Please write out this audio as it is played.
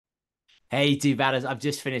Hey, do batters. I've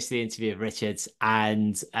just finished the interview with Richards,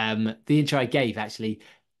 and the intro I gave actually,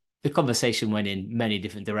 the conversation went in many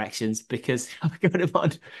different directions because I've got him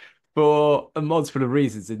on for a multiple of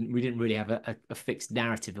reasons, and we didn't really have a fixed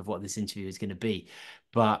narrative of what this interview is going to be.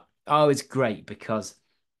 But oh, it's great because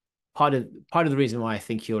part of the reason why I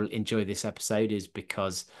think you'll enjoy this episode is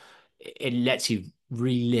because it lets you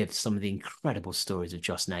relive some of the incredible stories of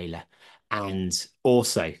Joss Naylor, and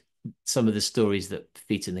also some of the stories that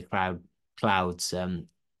Feet in the Clouds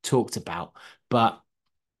talked about. But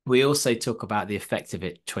we also talk about the effect of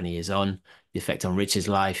it 20 years on, the effect on Richard's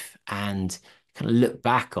life, and kind of look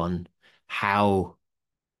back on how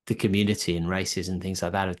the community and races and things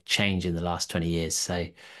like that have changed in the last 20 years. So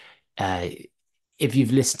uh, if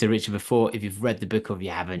you've listened to Richard before, if you've read the book or if you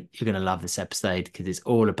haven't, you're going to love this episode because it's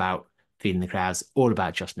all about feeding the crowds, all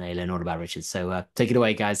about Josh Naylor and all about Richard. So take it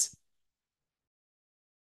away, guys.